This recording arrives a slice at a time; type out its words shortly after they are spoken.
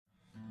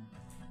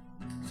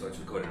So it's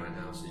recording right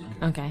now, so you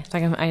can... Okay, so I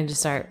can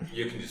just start.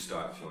 You can just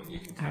start if you want. You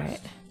can test. All right.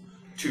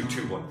 2,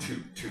 2, 1,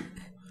 2, 2.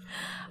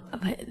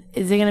 But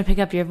is it going to pick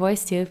up your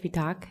voice too if you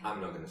talk? I'm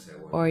not going to say a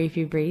word. Or if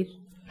you breathe?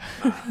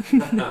 Just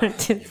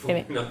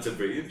kidding. Not to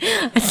breathe.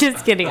 I'm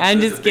just kidding.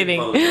 I'm just kidding.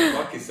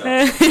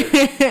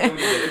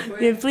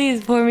 Yeah,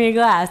 please pour me a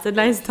glass, a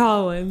nice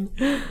tall one.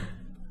 The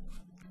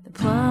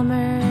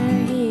plumber,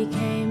 he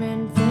came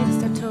and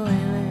fixed our toilet.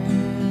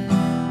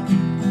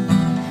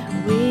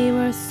 We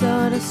were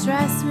so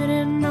distressed, we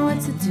didn't know what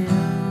to do.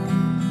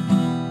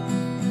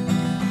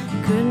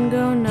 Couldn't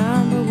go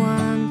number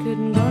one,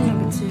 couldn't go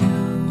number two.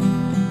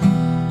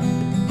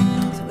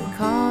 So we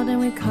called and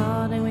we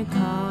called and we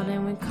called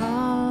and we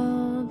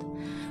called.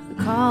 We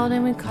called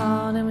and we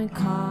called and we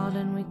called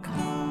and we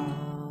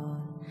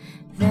called.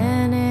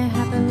 Then it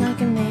happened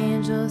like an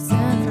angel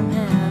sent from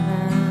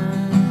heaven.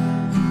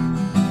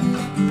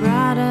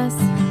 Brought us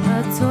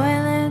a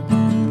toilet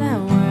that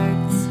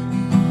worked.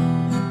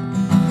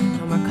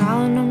 No more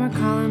calling, no more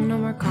calling, no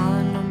more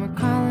calling, no more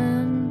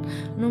calling.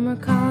 No more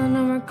calling,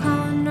 no more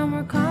calling, no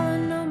more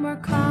calling, no more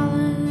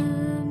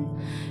calling.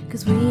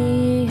 'Cause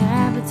we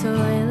have a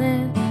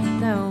toilet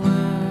that works.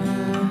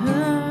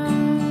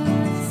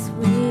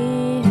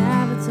 We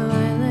have a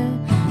toilet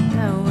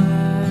that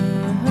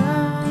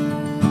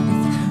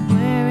works.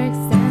 We're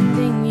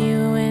extending you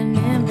an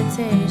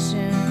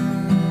invitation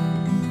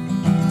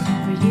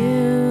for you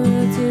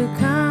to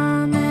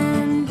come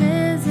and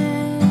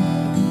visit,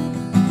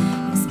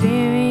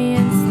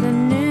 experience the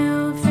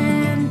new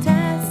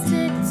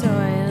fantastic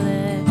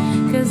toilet,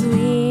 'cause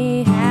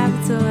we have a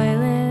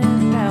toilet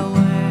that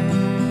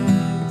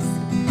works.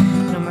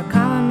 No more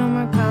calling, no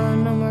more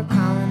calling, no more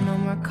calling, no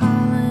more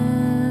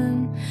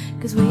calling,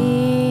 'cause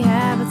we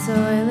have a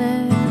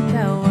toilet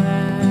that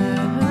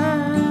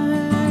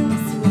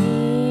works.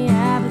 We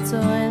have a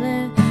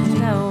toilet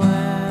that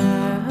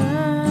works.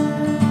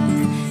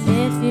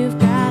 If you've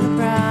got a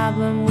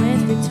problem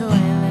with your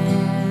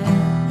toilet,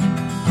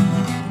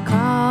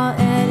 call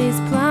Eddie's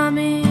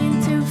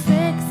Plumbing to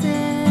fix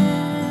it.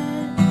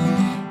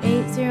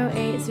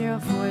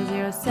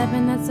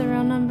 8080407, that's the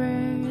real number.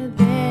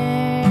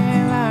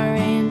 There are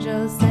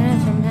angels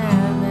sent from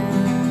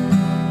heaven.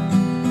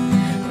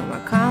 No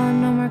more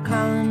calling, no more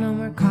calling, no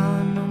more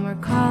calling, no more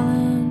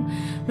calling.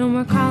 No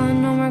more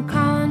calling, no more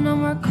calling, no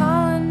more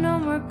calling, no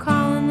more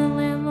calling the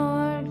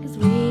landlord. 'Cause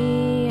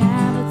we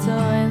have a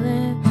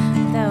toilet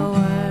that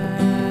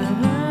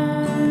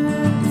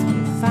works. We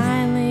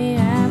finally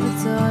have a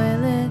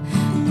toilet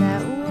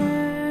that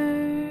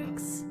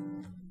works.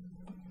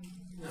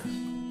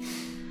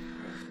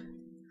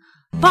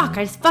 Fuck, I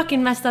just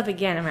fucking messed up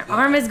again and my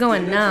arm is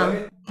going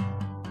numb.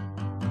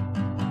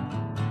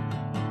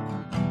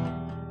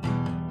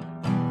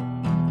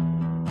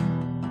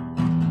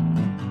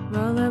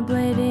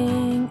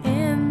 Rollerblading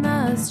in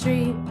the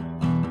street.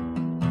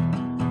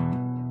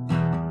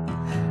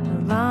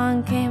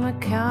 Along came a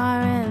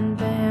car and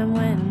bam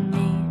went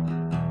me.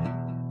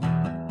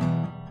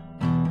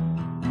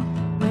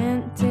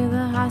 Went to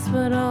the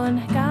hospital and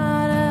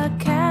got a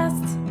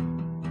cast.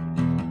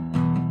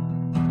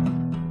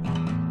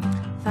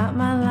 Thought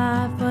my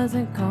life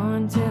wasn't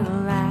going to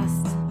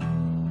last.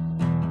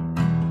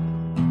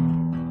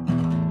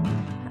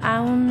 I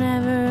will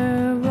never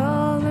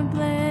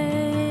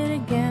rollerblade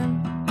again.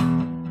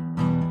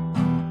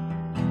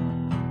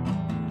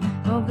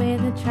 Obey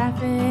the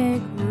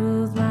traffic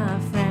rules, my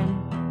friend.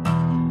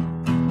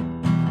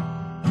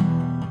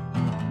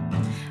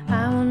 I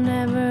will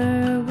never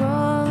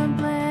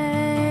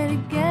rollerblade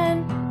again.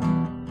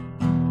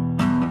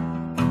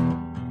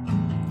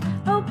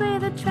 Obey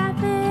the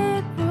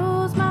traffic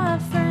rules, my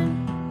friend.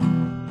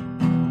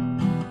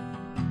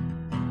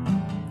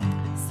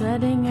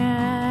 Sledding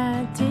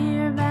at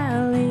Deer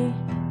Valley.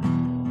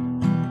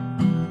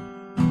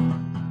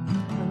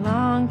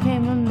 Along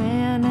came a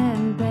man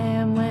and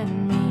bam went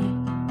me.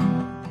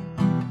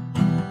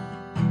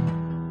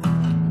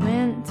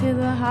 Went to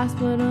the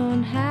hospital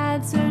and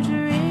had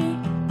surgery.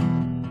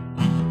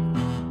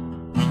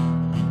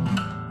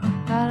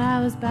 Thought I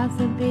was about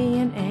to be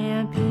an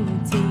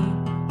amputee.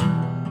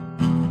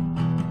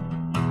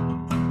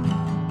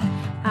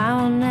 I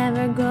will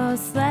never go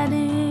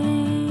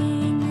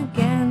sledding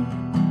again.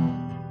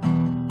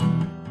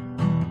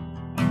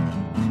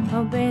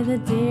 Obey the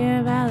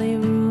Deer Valley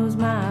rules,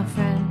 my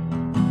friend.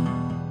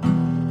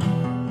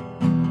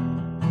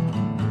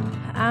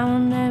 I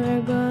will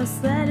never go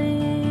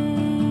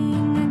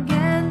sledding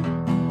again.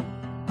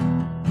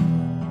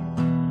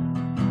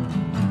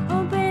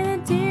 Obey the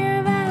Deer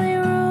Valley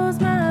rules,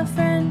 my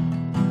friend.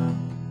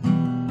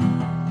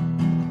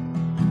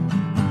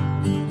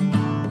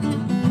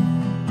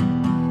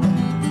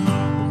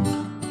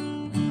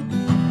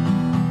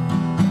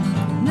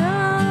 No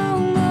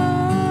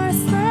more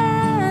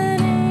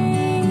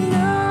sledding,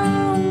 no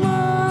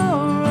more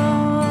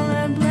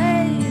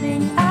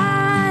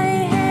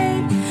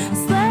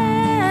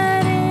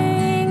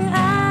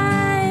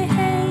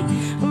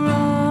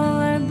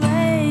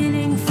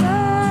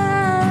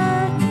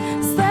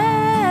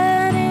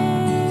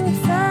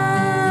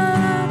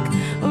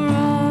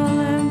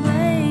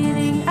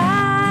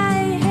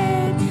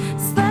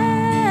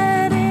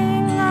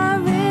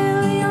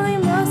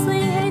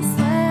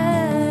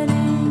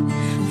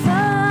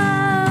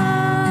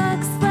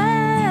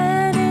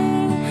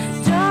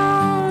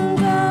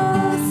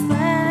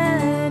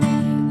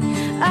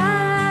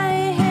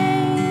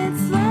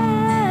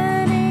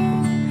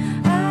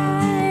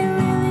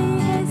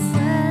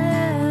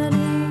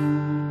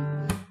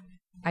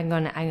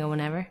I can go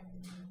whenever.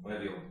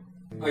 Whenever you want.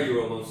 Oh, you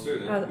were almost through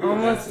then. I was We were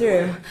almost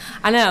dancing through.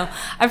 I know.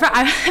 I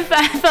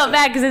felt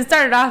bad because it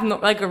started off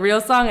like a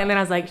real song, and then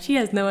I was like, she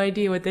has no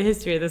idea what the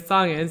history of this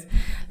song is.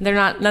 None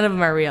of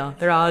them are real.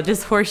 They're all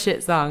just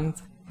horseshit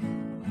songs.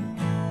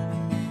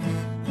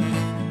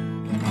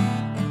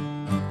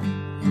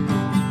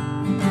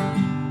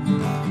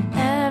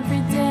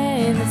 Every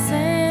day the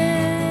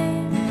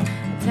same.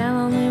 I tell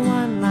only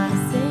one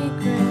last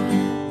secret.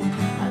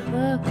 I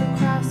look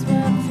across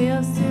what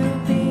feels to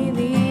be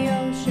the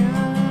ocean.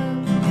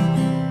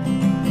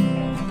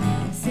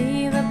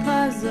 See the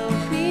puzzle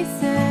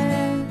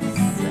pieces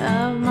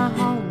of my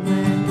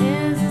homeland.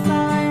 Is this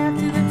all I have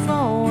to look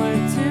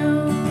forward to?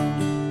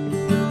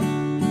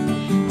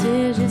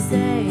 Did you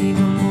say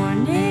good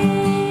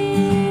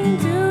morning?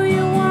 Do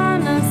you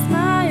wanna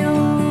smile?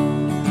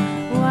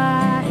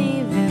 Why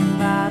even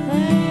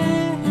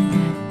bother?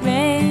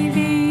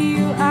 Maybe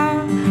you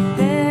are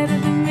better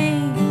than me,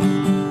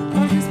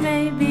 or just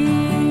maybe.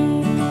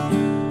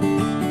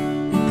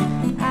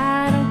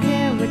 I don't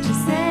care what you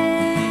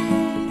say,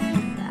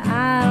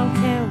 I don't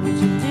care what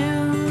you do.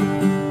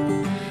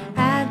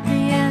 At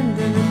the end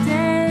of the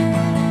day,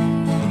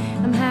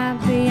 I'm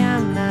happy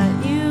I'm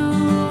not you.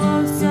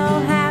 Oh, so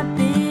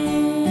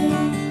happy.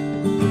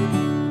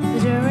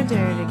 'Cause you're a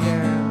dirty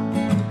girl,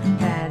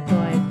 bad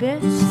boy,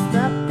 bitch,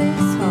 slut,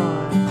 face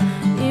whore.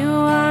 You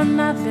are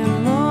nothing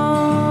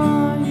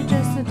more, you're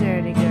just a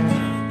dirty girl,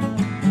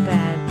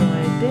 bad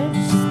boy,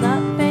 bitch,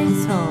 slut,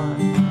 face whore.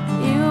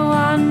 You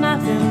are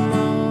nothing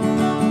more.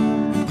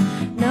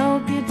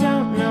 Nope, you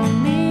don't know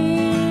me,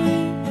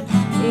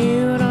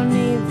 you don't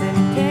even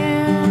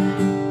care.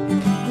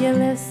 Your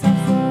list's so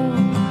full,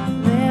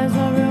 there's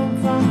no room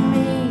for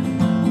me,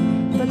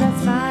 but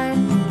that's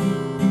fine.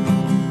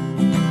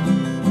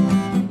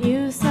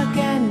 You suck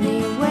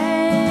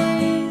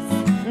anyways,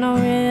 no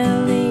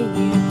really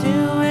you do,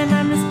 and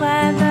I'm just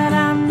glad that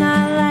I'm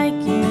not like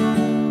you.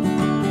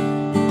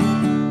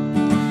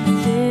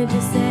 Did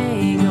you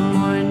say good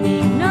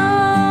morning? No.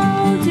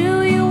 Do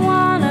you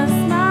wanna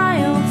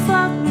smile?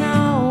 Fuck no,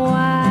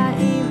 why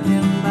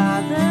even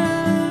bother?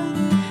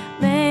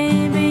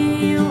 Maybe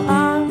you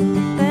are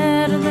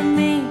better than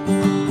me,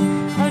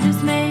 or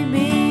just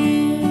maybe.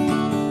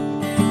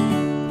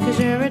 'Cause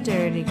you're a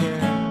dirty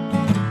girl,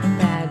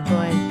 bad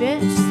boy,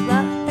 bitch,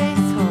 slut,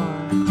 face whore.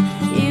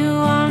 You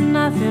are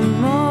nothing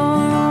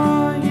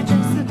more, you're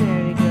just a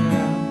dirty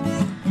girl,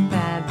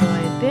 bad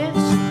boy,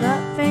 bitch,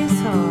 slut, face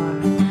whore.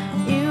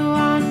 You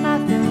are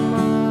nothing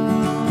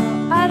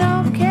more. I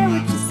don't care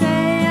what you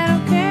say, I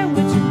don't care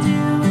what you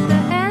do. At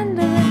the end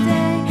of the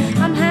day,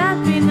 I'm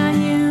happy, not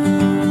you.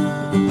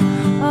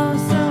 Oh,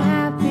 so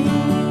happy.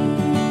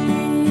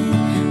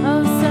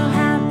 Oh, so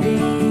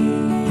happy.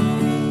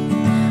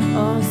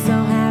 Oh, so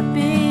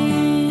happy.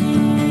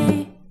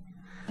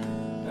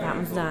 That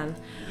one's done.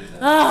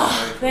 Oh,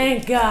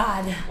 thank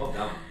God. Well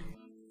done.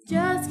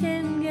 Just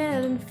can't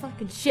get in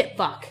fucking shit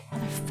fuck.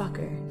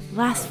 Motherfucker.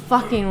 Last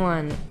fucking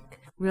one.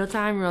 Real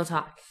time, real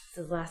talk.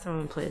 This is the last time I'm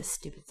gonna play this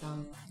stupid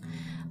song.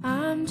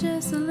 I'm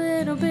just a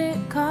little bit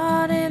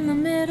caught in the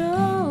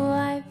middle.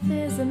 Life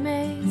is a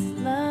maze,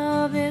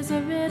 love is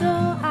a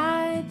riddle.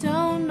 I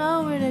don't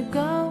know where to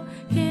go,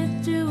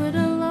 can't do it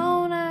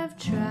alone. I've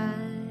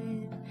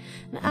tried,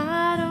 and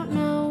I don't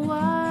know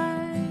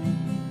why.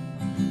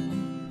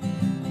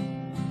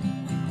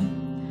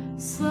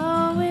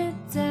 Slow it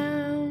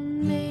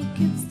down, make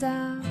it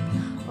stop,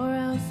 or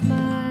else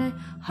my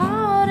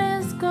heart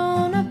is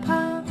gonna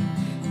pop.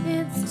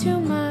 It's too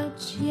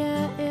much,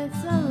 yeah,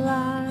 it's a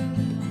lot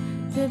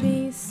to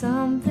be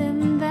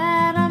something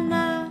that I'm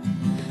not.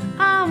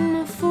 I'm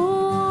a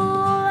fool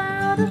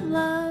out of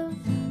love,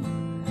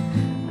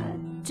 I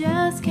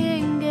just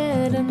can't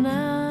get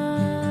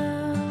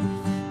enough.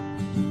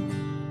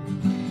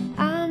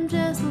 I'm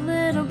just a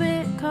little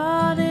bit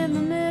caught in the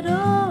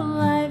middle.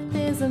 Life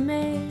is a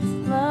maze,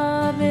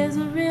 love is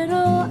a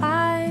riddle.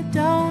 I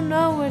don't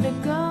know where to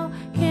go,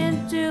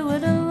 can't do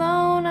it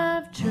alone.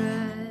 I've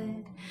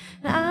tried,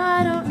 and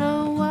I don't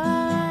know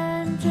why.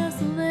 I'm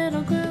just a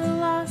little girl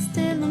lost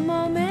in the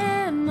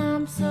moment.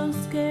 I'm so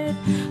scared,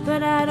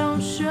 but I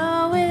don't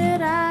show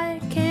it. I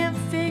can't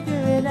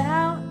figure it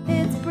out,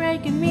 it's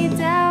breaking me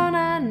down.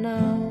 I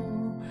know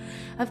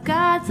I've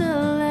got to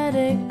let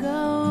it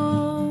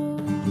go.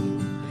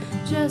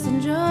 Just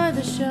enjoy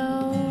the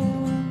show.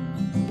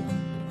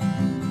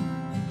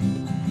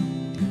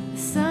 The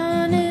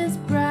sun is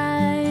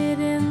bright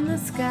in the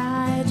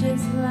sky,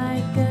 just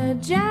like a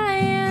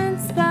giant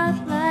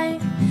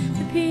spotlight.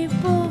 The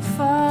people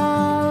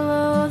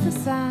follow the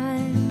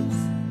signs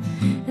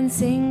and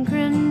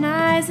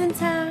synchronize in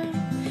time.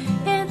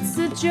 It's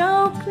a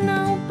joke,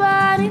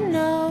 nobody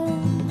knows.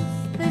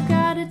 They've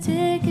got a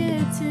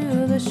ticket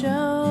to the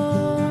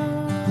show.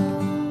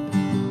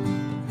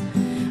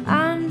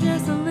 I'm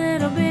just a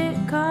little bit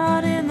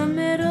caught in the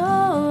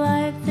middle.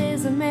 Life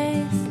is a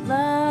maze,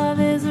 love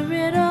is a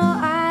riddle.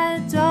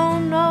 I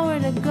don't know where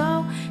to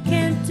go,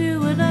 can't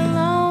do it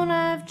alone.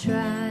 I've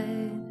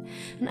tried,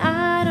 and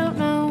I don't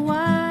know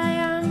why.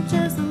 I'm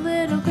just a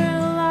little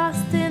girl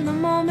lost in the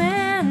moment.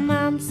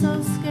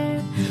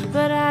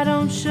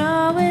 don't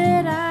show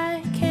it,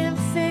 I can't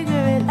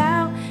figure it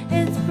out.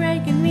 It's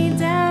breaking me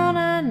down,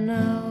 I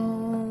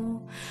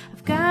know.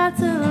 I've got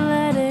to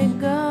let it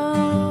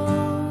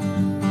go.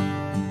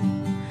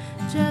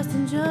 Just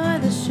enjoy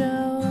the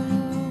show.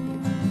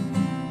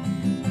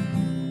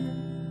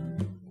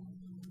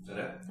 Is that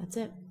it? That's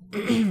it.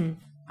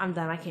 I'm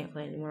done. I can't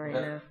play anymore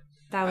right now.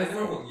 That I was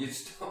know, you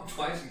stopped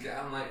twice and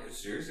I'm like,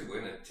 seriously, we're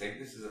going to take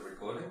this as a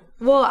recording?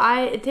 Well,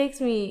 it takes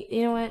me,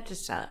 you know what?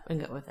 Just shut up and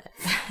go with it.